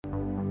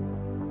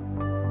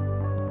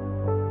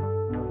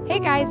Hey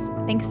guys,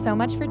 thanks so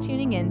much for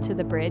tuning in to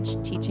the Bridge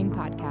Teaching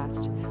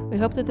Podcast. We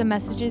hope that the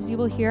messages you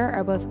will hear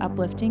are both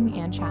uplifting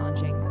and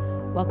challenging.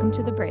 Welcome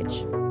to the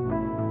Bridge.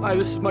 Hi,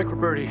 this is Mike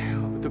Roberti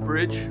with the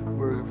Bridge.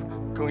 We're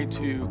going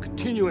to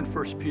continue in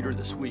 1 Peter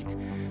this week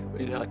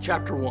in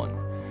chapter 1.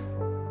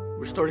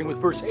 We're starting with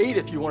verse 8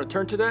 if you want to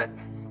turn to that.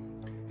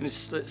 And it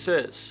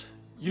says,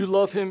 "You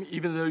love him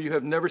even though you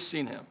have never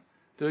seen him.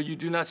 Though you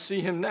do not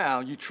see him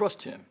now, you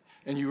trust him,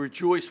 and you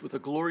rejoice with a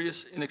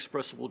glorious,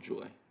 inexpressible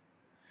joy."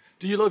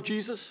 Do you love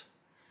Jesus?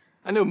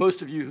 I know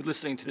most of you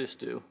listening to this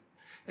do.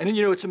 And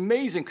it's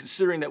amazing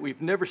considering that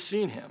we've never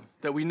seen him,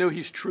 that we know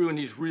he's true and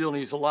he's real and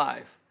he's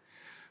alive.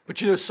 But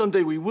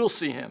someday we will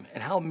see him,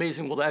 and how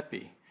amazing will that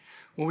be?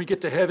 When we get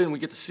to heaven, we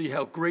get to see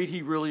how great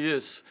he really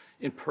is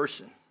in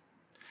person.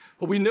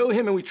 But we know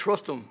him and we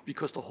trust him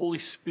because the Holy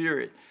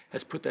Spirit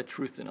has put that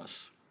truth in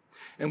us.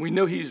 And we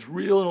know he's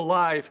real and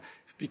alive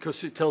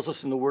because it tells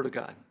us in the Word of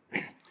God.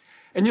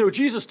 And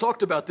Jesus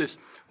talked about this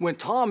when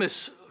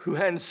Thomas, who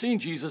hadn't seen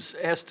Jesus,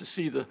 asked to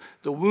see the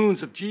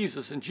wounds of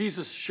Jesus, and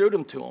Jesus showed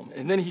them to him.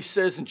 And then he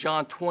says in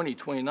John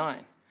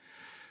 20:29,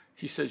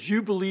 he says,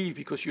 "You believe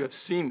because you have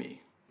seen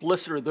me.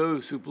 Blessed are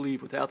those who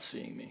believe without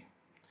seeing me."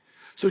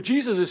 So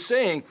Jesus is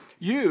saying,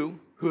 you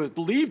who have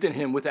believed in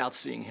him without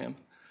seeing him,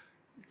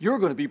 you're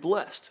going to be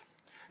blessed.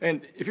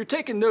 And if you're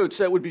taking notes,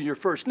 that would be your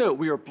first note.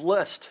 We are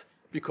blessed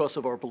because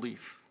of our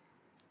belief.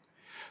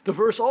 The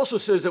verse also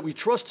says that we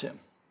trust him.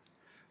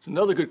 It's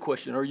another good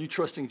question. Are you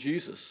trusting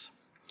Jesus?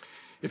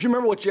 If you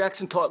remember what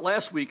Jackson taught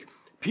last week,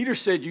 Peter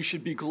said you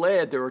should be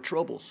glad there are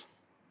troubles.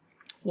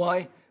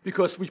 Why?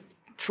 Because we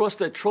trust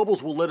that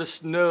troubles will let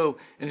us know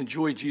and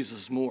enjoy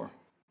Jesus more.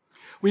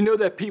 We know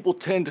that people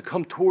tend to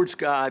come towards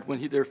God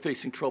when they're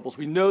facing troubles.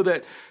 We know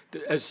that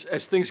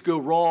as things go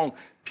wrong,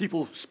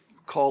 people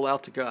call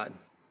out to God.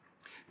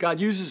 God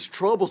uses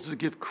troubles to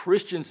give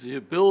Christians the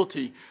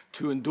ability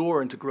to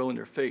endure and to grow in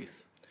their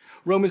faith.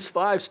 Romans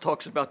 5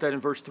 talks about that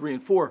in verse 3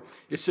 and 4.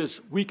 It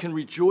says, "We can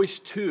rejoice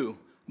too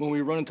when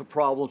we run into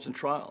problems and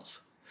trials.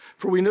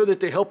 For we know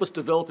that they help us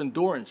develop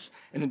endurance,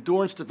 and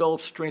endurance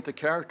develops strength of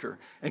character,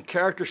 and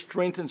character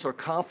strengthens our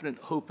confident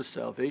hope of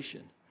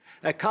salvation."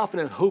 That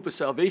confident hope of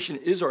salvation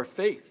is our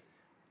faith.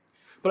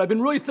 But I've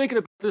been really thinking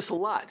about this a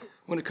lot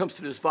when it comes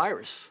to this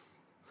virus.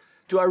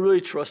 Do I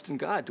really trust in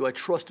God? Do I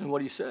trust in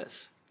what he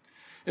says?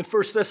 In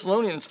 1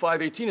 Thessalonians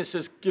 5:18, it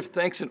says, "Give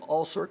thanks in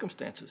all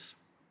circumstances."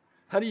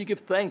 How do you give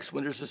thanks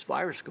when there's this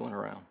virus going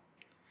around?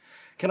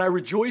 Can I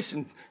rejoice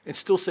and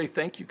still say,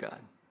 "Thank you, God"?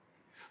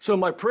 So in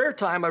my prayer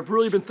time, I've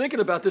really been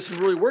thinking about this and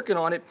really working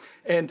on it,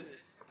 and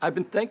I've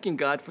been thanking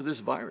God for this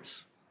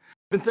virus.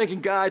 I've been thanking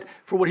God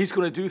for what he's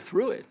going to do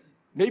through it.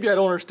 Maybe I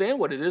don't understand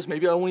what it is.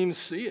 Maybe I won't even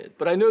see it.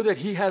 But I know that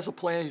he has a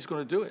plan. He's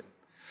going to do it.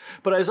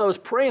 But as I was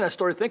praying, I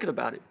started thinking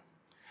about it.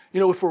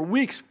 For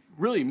weeks,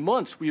 really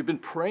months, we have been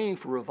praying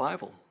for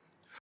revival.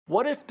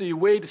 What if the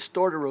way to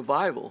start a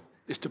revival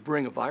is to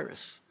bring a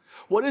virus?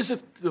 What is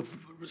if the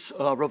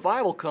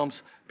revival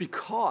comes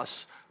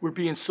because we're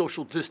being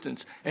social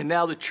distanced and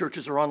now the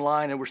churches are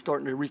online and we're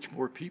starting to reach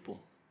more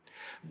people?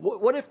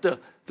 What if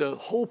the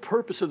whole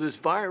purpose of this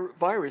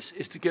virus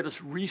is to get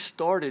us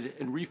restarted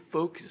and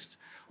refocused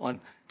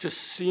on just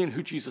seeing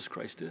who Jesus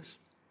Christ is?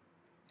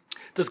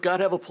 Does God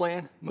have a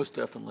plan? Most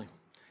definitely.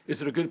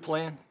 Is it a good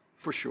plan?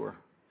 For sure.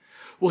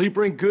 Will he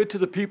bring good to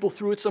the people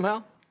through it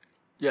somehow?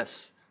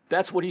 Yes.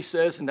 That's what he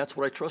says, and that's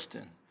what I trust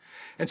in.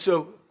 And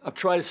so I'm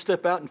trying to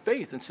step out in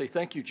faith and say,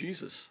 "Thank you,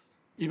 Jesus,"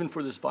 even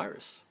for this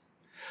virus.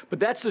 But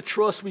that's the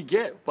trust we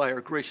get by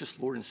our gracious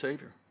Lord and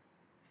Savior.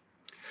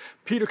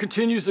 Peter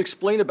continues to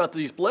explain about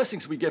these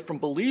blessings we get from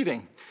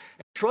believing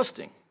and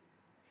trusting.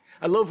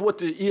 I love what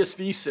the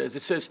ESV says.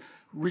 It says,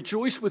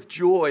 "Rejoice with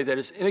joy that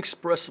is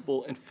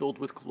inexpressible and filled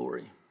with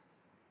glory."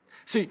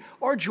 See,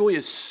 our joy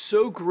is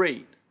so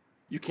great,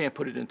 you can't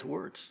put it into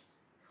words.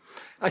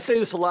 I say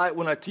this a lot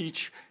when I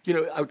teach.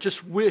 I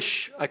just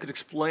wish I could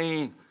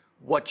explain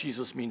what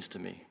Jesus means to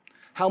me,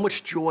 how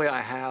much joy I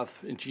have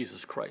in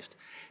Jesus Christ.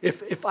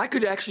 If I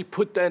could actually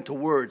put that into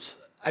words,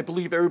 I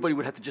believe everybody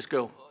would have to just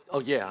go, "Oh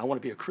yeah, I want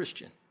to be a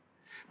Christian."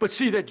 But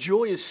see, that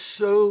joy is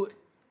so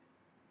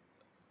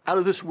out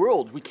of this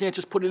world, we can't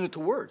just put it into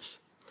words.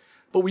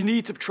 But we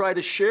need to try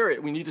to share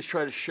it. We need to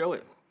try to show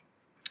it.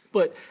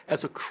 But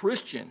as a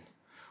Christian,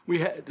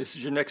 this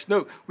is your next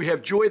note, we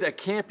have joy that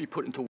can't be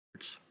put into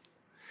words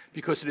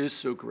because it is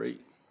so great.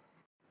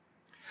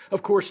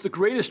 Of course, the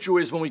greatest joy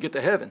is when we get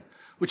to heaven,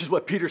 which is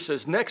what Peter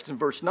says next in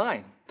verse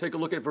 9. Take a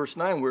look at verse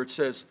 9 where it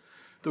says,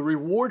 "The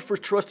reward for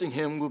trusting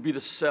him will be the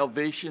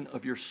salvation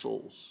of your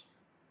souls."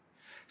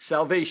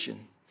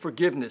 Salvation,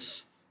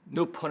 forgiveness,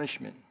 no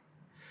punishment.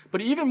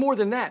 But even more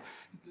than that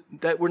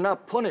we're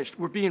not punished,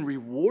 we're being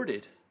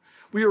rewarded.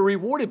 We are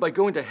rewarded by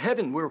going to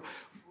heaven where,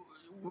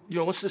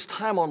 once this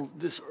time on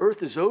this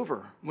earth is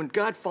over, when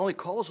God finally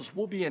calls us,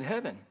 we'll be in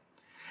heaven.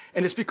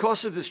 And it's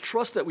because of this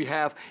trust that we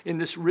have in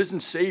this risen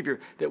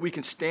Savior that we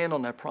can stand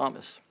on that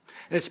promise.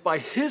 And it's by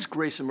his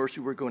grace and mercy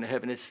we're going to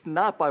heaven. It's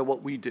not by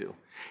what we do.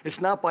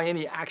 It's not by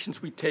any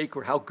actions we take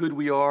or how good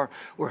we are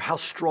or how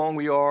strong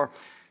we are.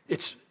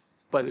 It's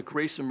by the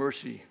grace and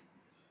mercy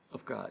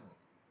of God.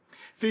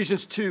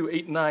 Ephesians 2,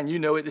 8 and 9, you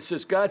know it. It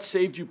says, God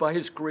saved you by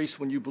his grace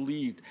when you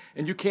believed,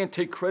 and you can't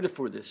take credit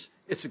for this.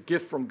 It's a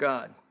gift from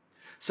God.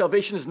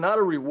 Salvation is not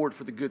a reward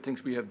for the good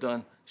things we have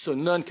done, so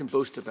none can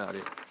boast about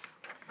it.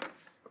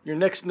 Your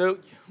next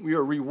note, we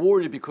are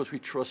rewarded because we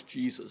trust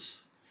Jesus,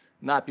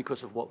 not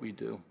because of what we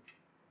do.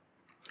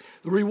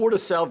 The reward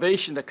of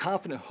salvation, the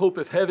confident hope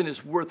of heaven,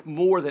 is worth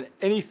more than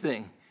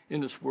anything in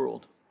this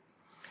world.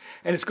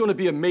 And it's going to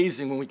be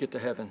amazing when we get to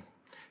heaven.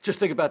 Just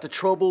think about the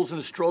troubles and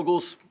the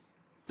struggles.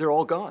 They're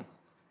all gone.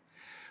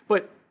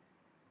 But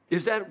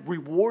is that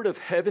reward of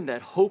heaven,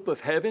 that hope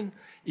of heaven,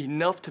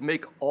 enough to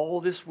make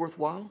all this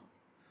worthwhile?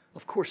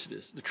 Of course it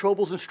is. The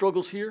troubles and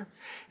struggles here,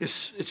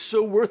 it's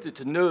so worth it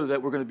to know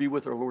that we're going to be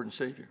with our Lord and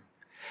Savior.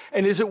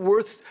 And is it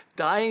worth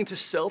dying to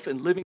self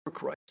and living for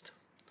Christ?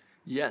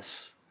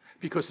 Yes,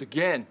 because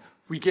again,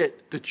 we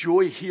get the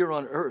joy here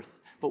on earth,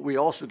 but we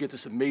also get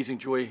this amazing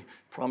joy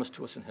promised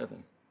to us in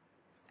heaven.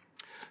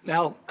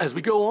 Now, as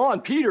we go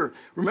on, Peter,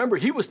 remember,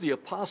 he was the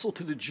apostle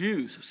to the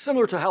Jews,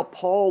 similar to how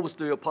Paul was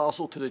the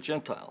apostle to the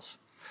Gentiles.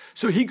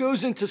 So he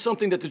goes into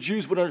something that the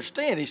Jews would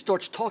understand. He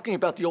starts talking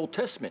about the Old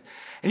Testament,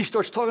 and he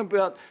starts talking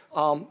about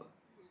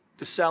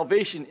the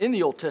salvation in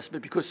the Old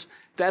Testament because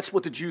that's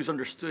what the Jews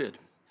understood.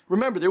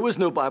 Remember, there was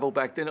no Bible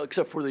back then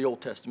except for the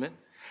Old Testament.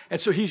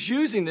 And so he's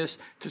using this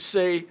to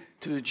say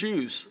to the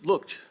Jews,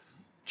 look,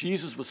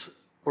 Jesus was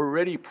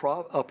already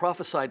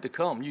prophesied to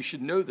come. You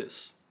should know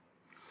this.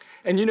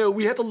 And, you know,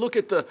 we have to look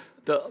at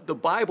the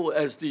Bible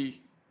as the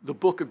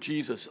book of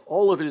Jesus.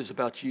 All of it is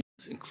about Jesus,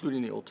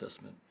 including the Old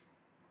Testament.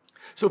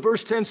 So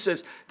verse 10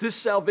 says, this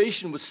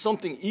salvation was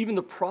something even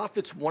the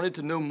prophets wanted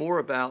to know more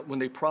about when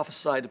they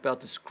prophesied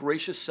about this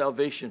gracious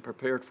salvation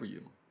prepared for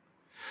you.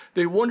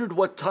 They wondered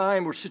what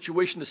time or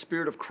situation the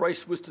Spirit of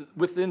Christ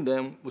within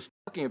them was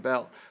talking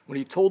about when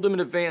he told them in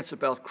advance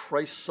about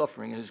Christ's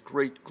suffering and his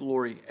great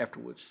glory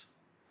afterwards.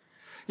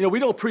 You know, we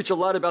don't preach a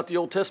lot about the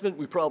Old Testament.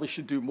 We probably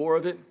should do more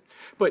of it.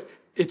 But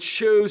it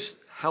shows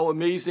how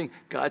amazing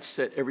God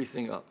set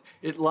everything up.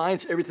 It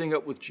lines everything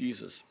up with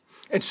Jesus.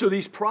 And so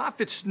these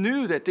prophets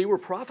knew that they were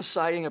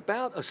prophesying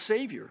about a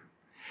Savior.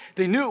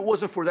 They knew it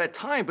wasn't for that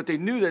time, but they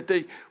knew that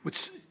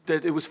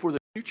that it was for the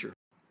future.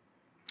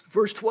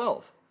 Verse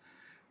 12,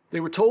 they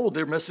were told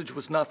their message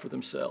was not for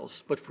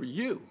themselves, but for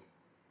you.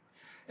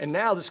 And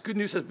now this good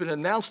news has been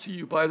announced to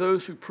you by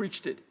those who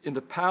preached it in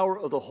the power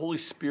of the Holy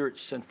Spirit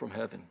sent from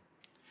heaven.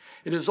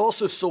 It is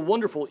also so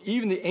wonderful,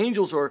 even the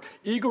angels are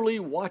eagerly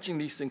watching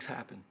these things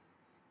happen.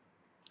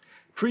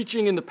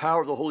 Preaching in the power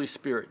of the Holy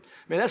Spirit.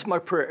 Man, that's my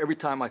prayer every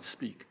time I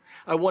speak.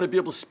 I want to be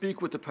able to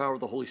speak with the power of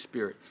the Holy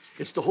Spirit.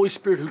 It's the Holy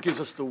Spirit who gives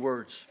us the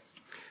words.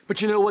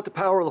 But you know what? The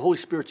power of the Holy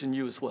Spirit's in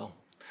you as well.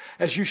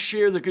 As you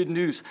share the good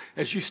news,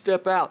 as you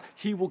step out,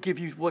 he will give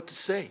you what to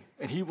say.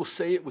 And he will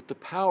say it with the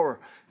power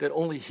that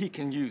only he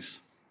can use.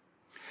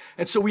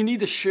 And so we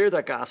need to share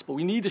that gospel.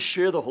 We need to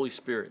share the Holy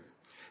Spirit.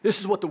 This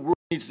is what the world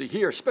needs to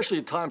hear, especially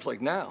at times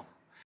like now.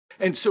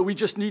 And so we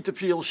just need to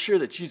be able to share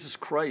that Jesus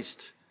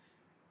Christ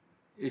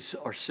is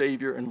our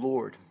Savior and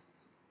Lord.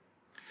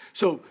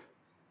 So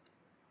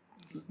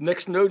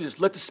next note is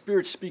let the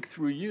Spirit speak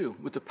through you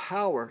with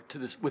power to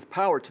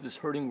this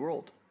hurting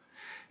world.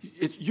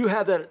 You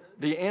have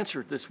the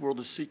answer this world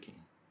is seeking.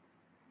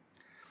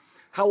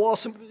 How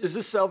awesome is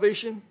this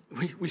salvation?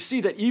 We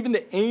see that even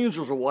the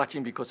angels are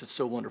watching because it's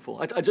so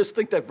wonderful. I just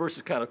think that verse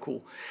is kind of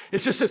cool. It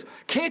just says,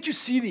 can't you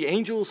see the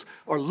angels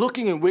are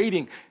looking and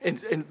waiting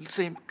and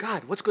saying,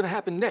 God, what's going to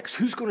happen next?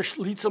 Who's going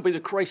to lead somebody to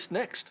Christ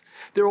next?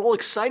 They're all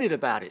excited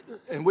about it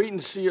and waiting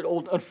to see it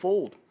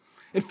unfold.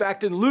 In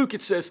fact, in Luke,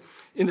 it says,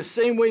 in the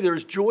same way, there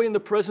is joy in the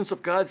presence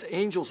of God's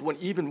angels when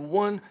even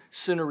one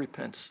sinner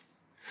repents.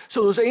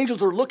 So those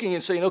angels are looking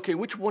and saying, okay,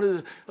 which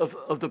one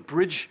of the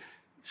bridge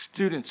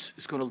students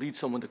is going to lead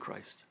someone to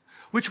Christ?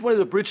 Which one of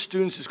the bridge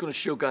students is going to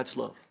show God's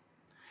love?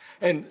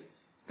 And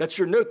that's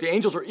your note. The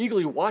angels are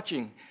eagerly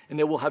watching, and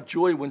they will have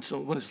joy when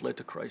someone is led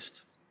to Christ.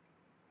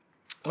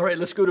 All right,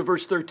 let's go to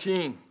verse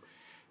 13.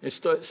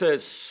 It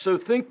says, so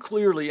think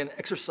clearly and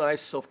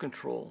exercise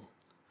self-control.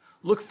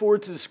 Look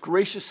forward to this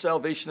gracious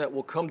salvation that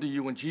will come to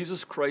you when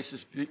Jesus Christ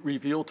is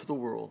revealed to the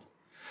world.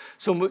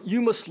 So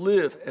you must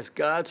live as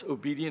God's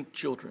obedient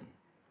children.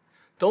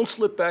 Don't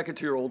slip back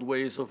into your old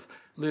ways of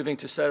living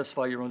to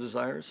satisfy your own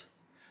desires.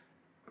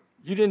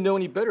 You didn't know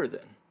any better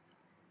then.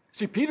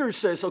 See, Peter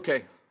says,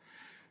 okay,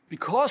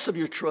 because of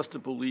your trust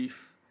and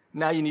belief,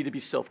 now you need to be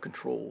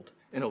self-controlled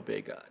and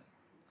obey God.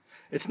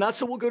 It's not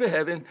so we'll go to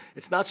heaven.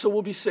 It's not so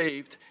we'll be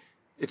saved.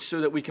 It's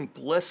so that we can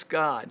bless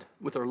God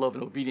with our love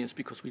and obedience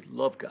because we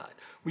love God.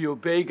 We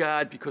obey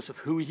God because of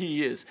who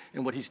he is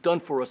and what he's done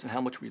for us and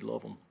how much we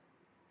love him.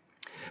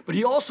 But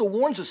he also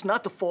warns us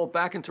not to fall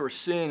back into our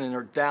sin and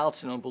our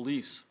doubts and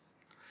unbeliefs.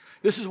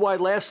 This is why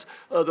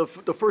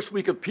the first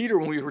week of Peter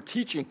when we were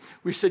teaching,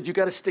 we said you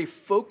got to stay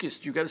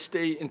focused. You got to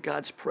stay in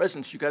God's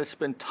presence. You got to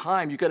spend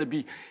time. You got to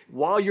be,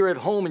 while you're at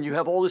home and you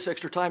have all this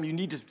extra time, you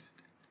need to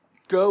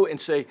go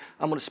and say,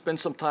 I'm going to spend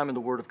some time in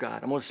the Word of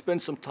God. I'm going to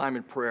spend some time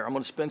in prayer. I'm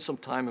going to spend some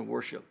time in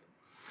worship.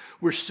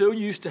 We're so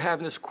used to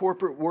having this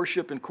corporate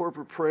worship and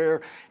corporate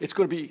prayer, it's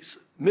going to be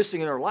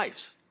missing in our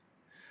lives.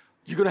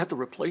 You're going to have to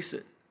replace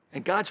it.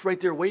 And God's right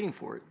there waiting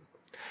for it.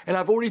 And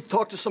I've already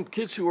talked to some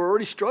kids who are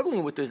already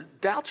struggling with this.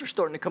 Doubts are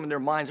starting to come in their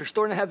minds. They're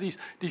starting to have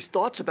these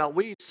thoughts about,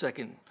 wait a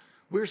second,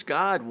 where's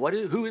God?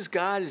 Who is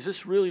God? Is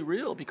this really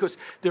real? Because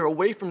they're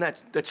away from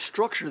that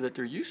structure that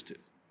they're used to.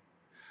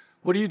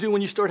 What do you do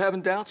when you start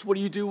having doubts? What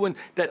do you do when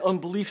that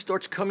unbelief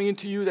starts coming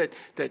into you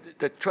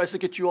that tries to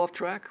get you off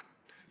track?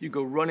 You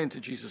go run into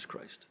Jesus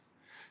Christ.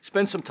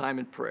 Spend some time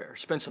in prayer.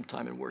 Spend some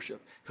time in worship.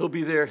 He'll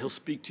be there. He'll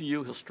speak to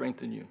you. He'll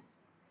strengthen you.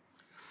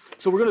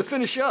 So we're going to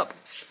finish up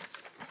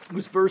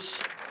with verse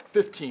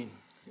 15.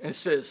 And it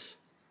says,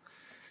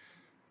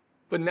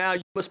 "But now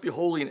you must be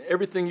holy in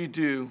everything you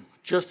do,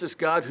 just as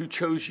God who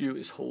chose you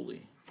is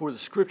holy. For the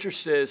scripture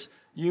says,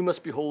 you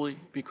must be holy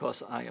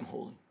because I am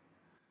holy."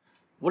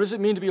 What does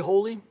it mean to be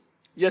holy?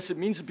 Yes, it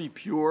means to be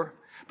pure,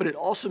 but it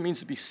also means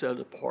to be set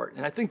apart.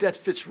 And I think that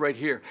fits right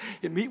here.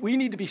 We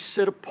need to be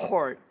set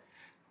apart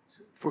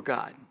for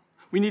God.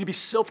 We need to be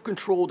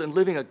self-controlled and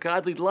living a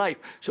godly life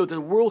so that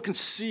the world can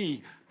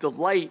see the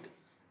light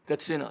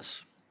that's in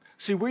us.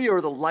 See, we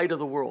are the light of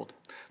the world.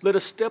 Let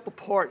us step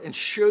apart and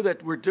show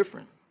that we're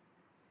different.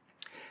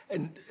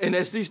 And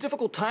as these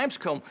difficult times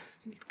come,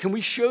 can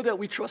we show that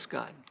we trust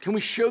God? Can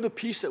we show the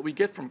peace that we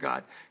get from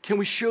God? Can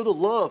we show the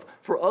love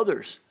for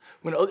others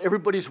when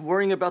everybody's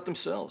worrying about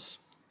themselves?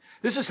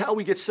 This is how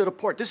we get set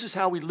apart. This is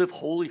how we live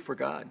holy for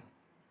God.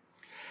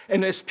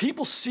 And as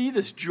people see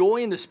this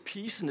joy and this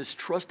peace and this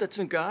trust that's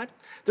in God,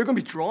 they're going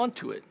to be drawn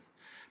to it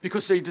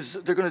because they're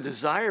going to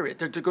desire it.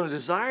 They're going to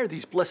desire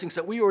these blessings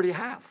that we already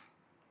have.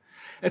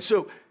 And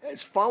so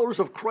as followers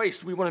of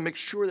Christ, we want to make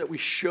sure that we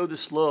show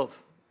this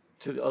love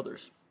to the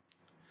others.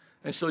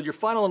 And so your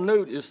final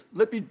note is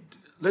let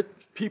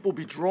people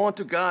be drawn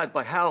to God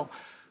by how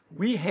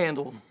we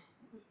handle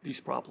these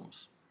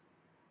problems.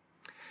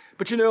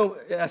 But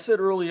I said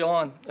early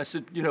on,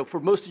 for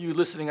most of you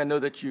listening, I know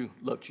that you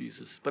love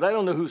Jesus, but I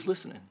don't know who's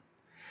listening.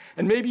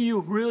 And maybe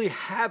you really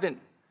haven't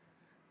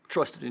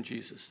trusted in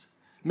Jesus.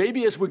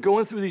 Maybe as we're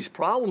going through these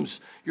problems,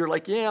 you're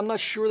like, yeah, I'm not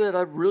sure that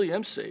I really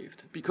am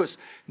saved, because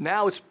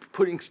now it's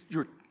putting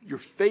your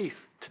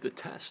faith to the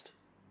test.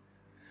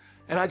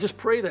 And I just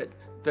pray that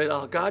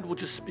God will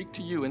just speak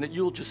to you and that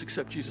you'll just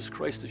accept Jesus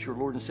Christ as your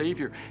Lord and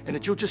Savior, and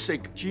that you'll just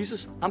say,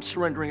 Jesus, I'm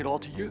surrendering it all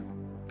to you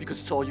because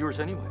it's all yours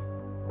anyway.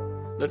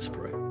 Let us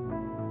pray.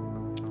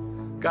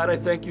 God, I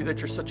thank you that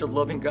you're such a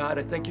loving God.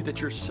 I thank you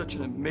that you're such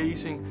an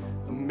amazing,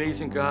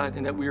 amazing God,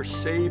 and that we are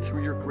saved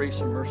through your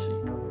grace and mercy.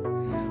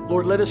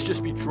 Lord, let us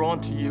just be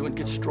drawn to you and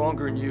get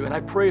stronger in you. And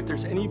I pray if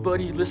there's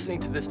anybody listening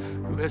to this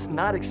who has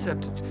not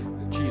accepted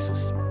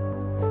Jesus,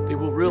 they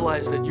will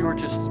realize that you are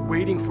just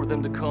waiting for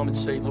them to come and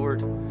say,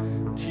 Lord,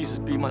 Jesus,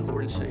 be my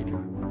Lord and Savior.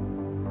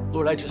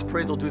 Lord, I just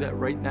pray they'll do that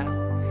right now,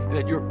 and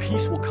that your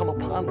peace will come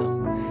upon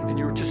them, and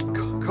your just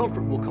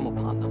comfort will come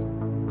upon them.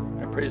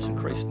 And I pray this in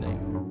Christ's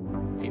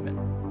name.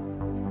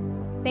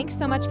 Amen. Thanks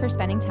so much for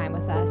spending time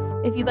with us.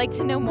 If you'd like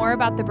to know more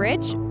about The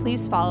Bridge,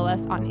 please follow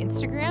us on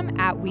Instagram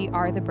at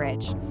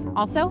WeAreTheBridge.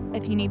 Also,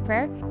 if you need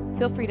prayer,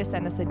 feel free to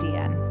send us a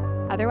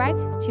DM. Otherwise,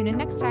 tune in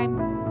next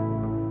time.